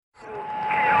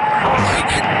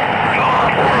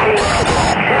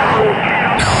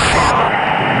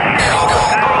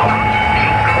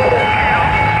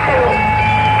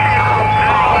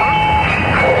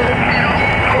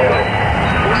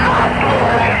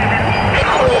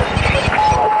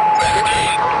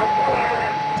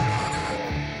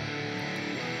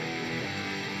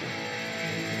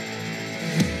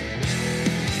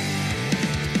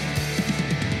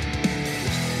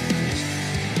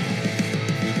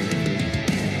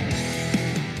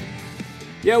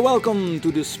Yeah, welcome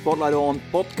to the Spotlight On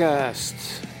podcast.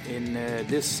 In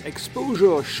this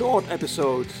exposure short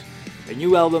episode, a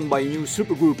new album by a new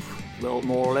supergroup, well,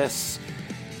 more or less.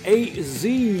 AZ,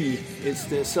 it's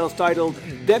the self-titled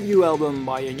debut album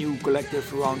by a new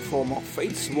collective around former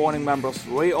Fates Warning members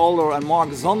Ray Alder and Mark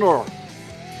Zonder.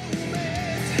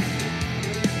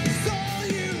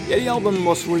 Yeah, the album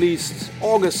was released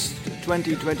August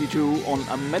 2022 on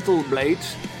a Metal Blade.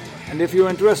 And if you're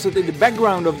interested in the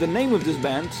background of the name of this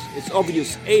band, it's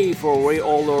obvious A for Ray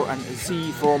Alder and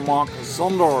Z for Mark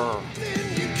Zonder.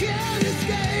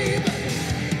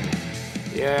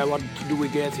 Yeah, what do we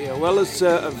get here? Well, it's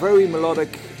a very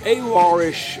melodic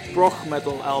AOR-ish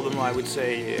progmetal album, I would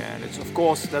say. And it's, of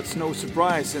course, that's no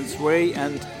surprise since Ray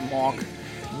and Mark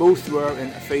both were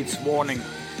in Fates Warning.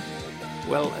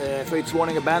 Well, Fates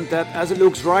Warning, a band that, as it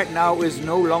looks right now, is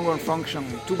no longer in function.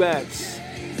 Too bad.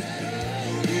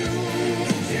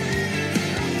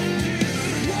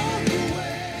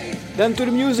 Then to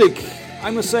the music. I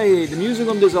must say, the music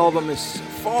on this album is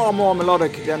far more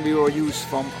melodic than we were used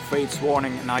from Fates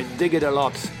Warning, and I dig it a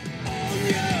lot.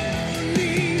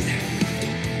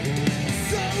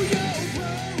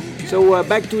 So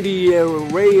back to the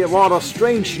Ray rather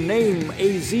strange name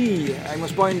AZ. I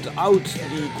must point out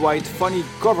the quite funny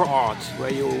cover art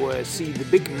where you see the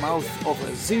big mouth of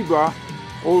a zebra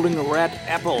holding a red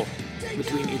apple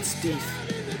between its teeth.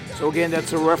 So again,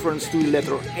 that's a reference to the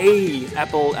letter A,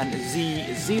 apple, and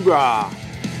Z, zebra.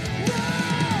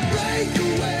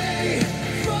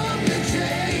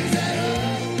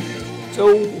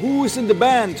 So who is in the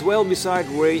band? Well, beside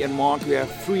Ray and Mark, we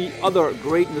have three other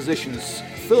great musicians.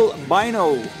 Phil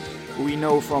Bino, who we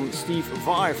know from Steve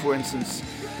Vai, for instance.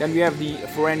 Then we have the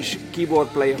French keyboard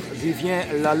player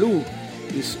Vivien Laloux.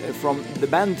 He's from the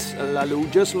band Laloux,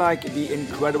 just like the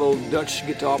incredible Dutch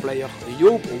guitar player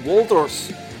Joop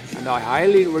Wolters. And I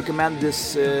highly recommend his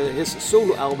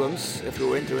solo albums if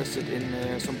you're interested in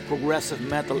some progressive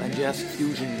metal and jazz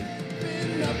fusion.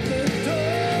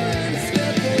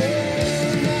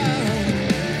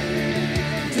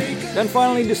 Then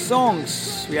finally the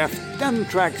songs. We have 10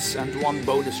 tracks and one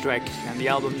bonus track, and the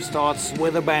album starts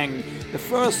with a bang. The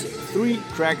first 3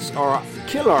 tracks are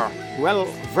killer, well,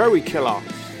 very killer.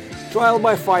 Trial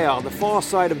by Fire, The Far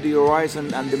Side of the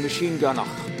Horizon, and The Machine Gunner.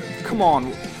 Come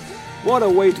on. What a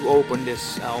way to open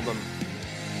this album.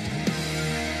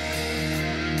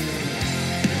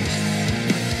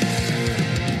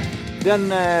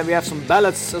 Then we have some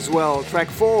ballads as well.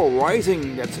 Track 4,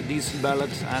 Rising, that's a decent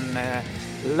ballad. And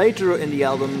later in the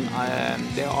album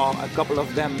there are a couple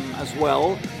of them as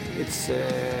well. It's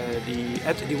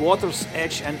At the Water's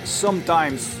Edge and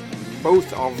Sometimes.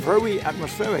 Both are very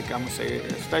atmospheric, I must say,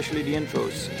 especially the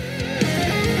intros.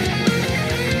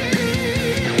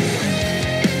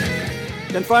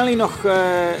 Then finally nog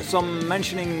some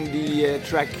mentioning the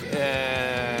track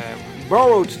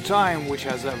Borrowed Time, which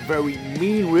has a very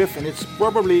mean riff, and it's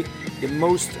probably the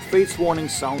most Fates Warning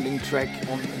sounding track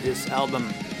on this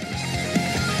album.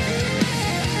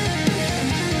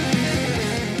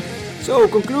 So,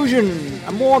 conclusion,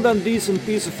 a more than decent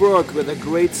piece of work with a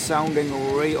great sounding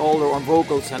Ray Alder on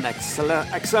vocals and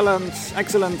excellence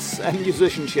and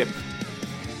musicianship.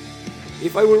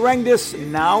 If I would rank this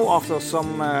now after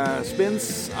some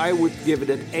spins, I would give it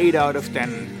an 8 out of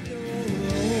 10.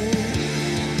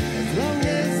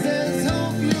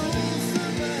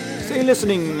 Stay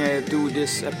listening to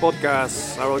this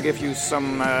podcast. I will give you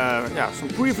some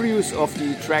previews of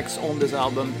the tracks on this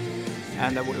album,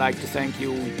 and I would like to thank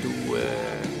you to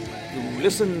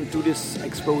listen to this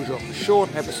exposure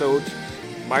short episode.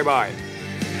 Bye bye.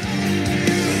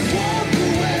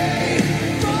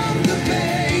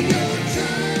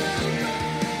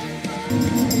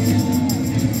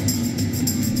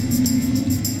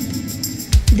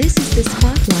 This is the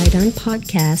Spotlight On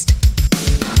podcast.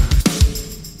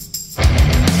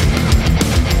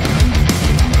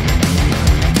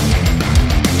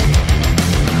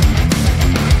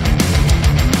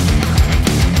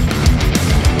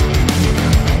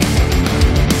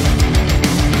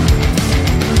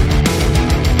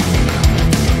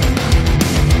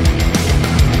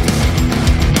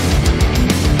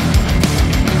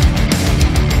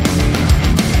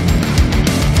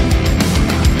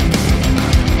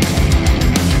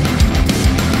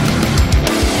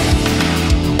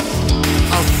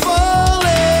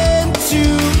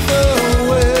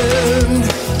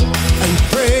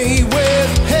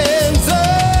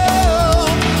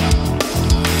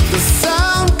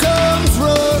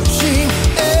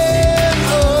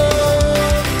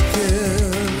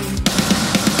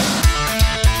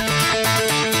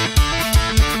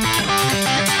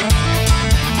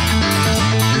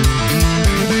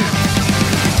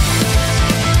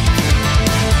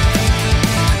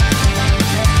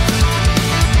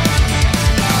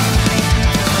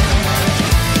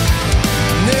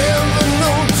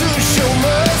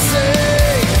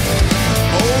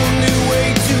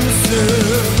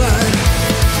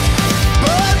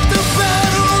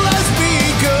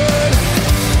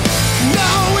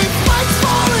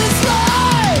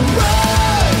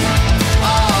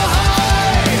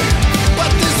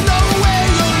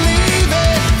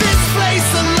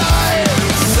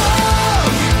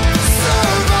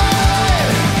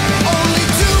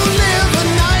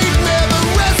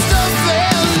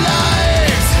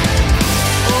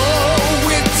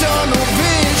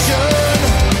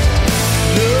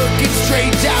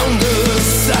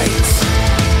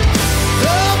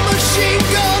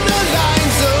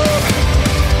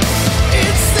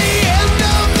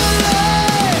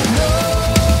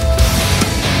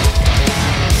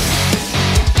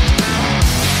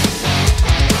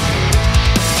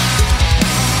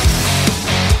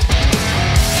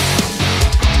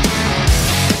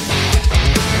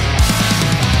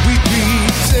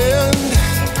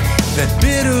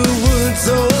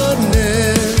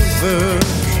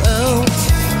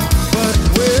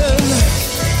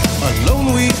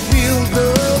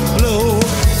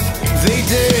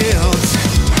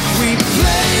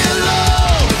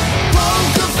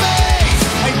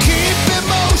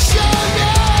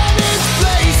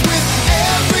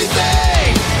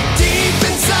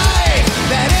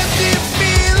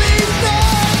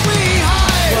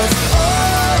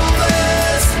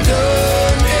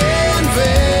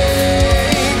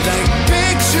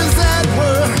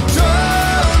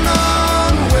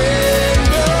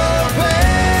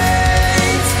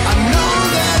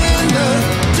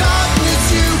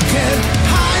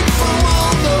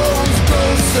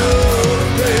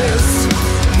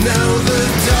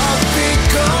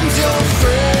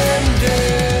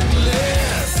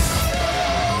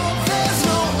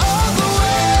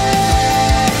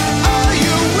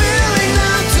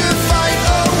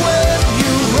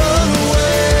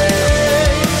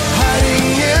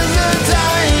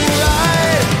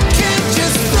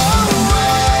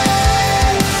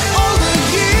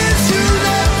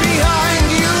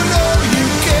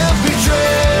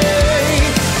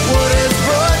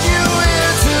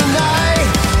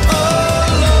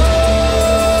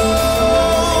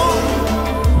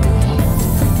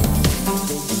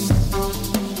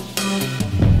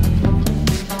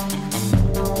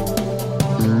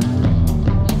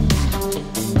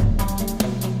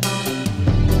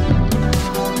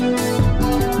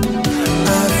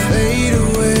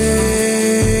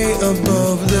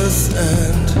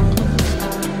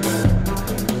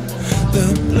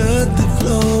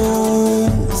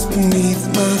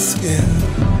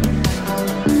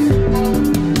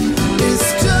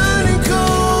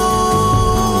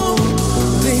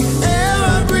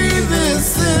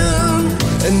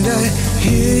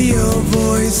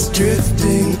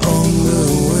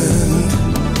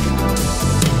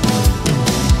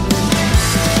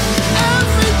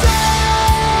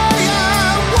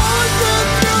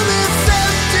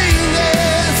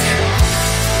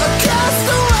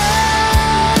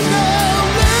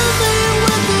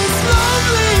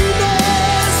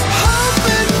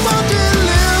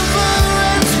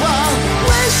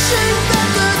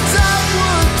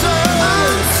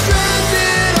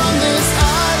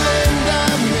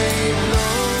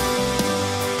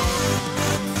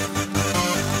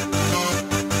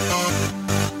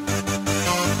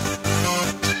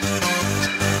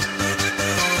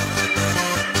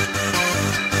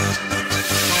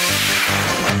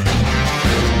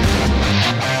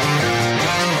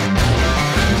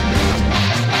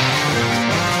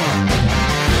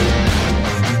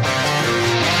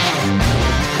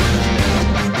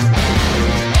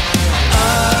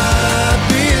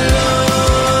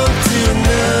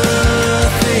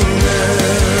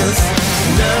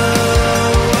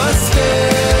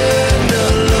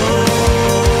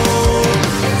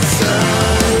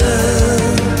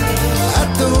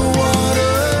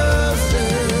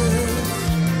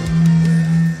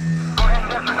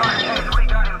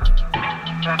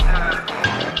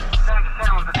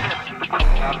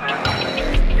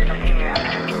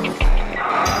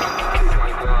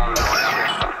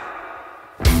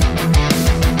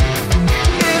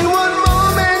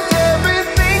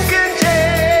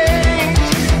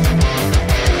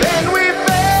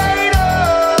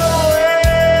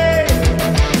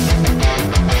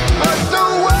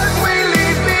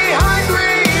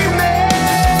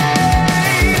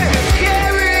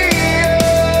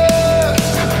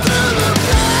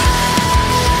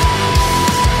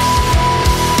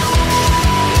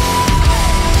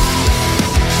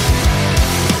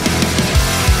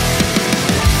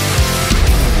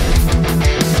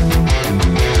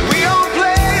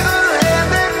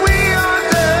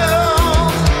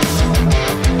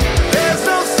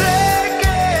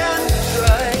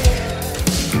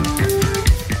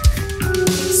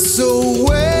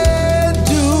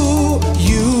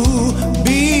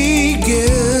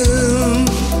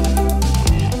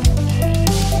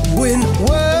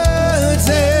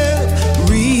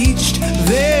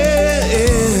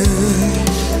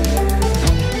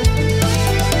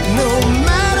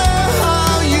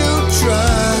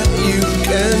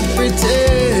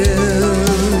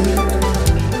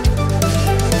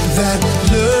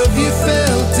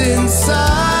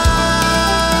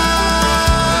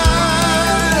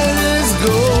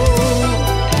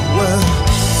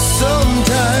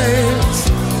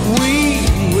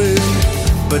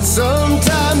 But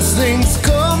sometimes things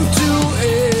come to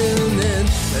an end,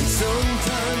 and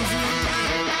sometimes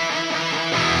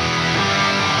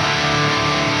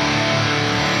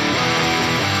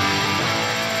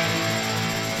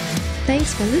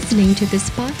Thanks for listening to the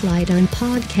Spotlight on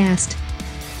podcast.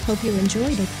 Hope you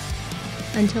enjoyed it.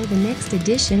 Until the next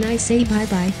edition, I say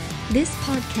bye-bye. This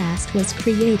podcast was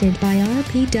created by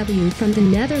RPW from the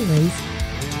Netherlands.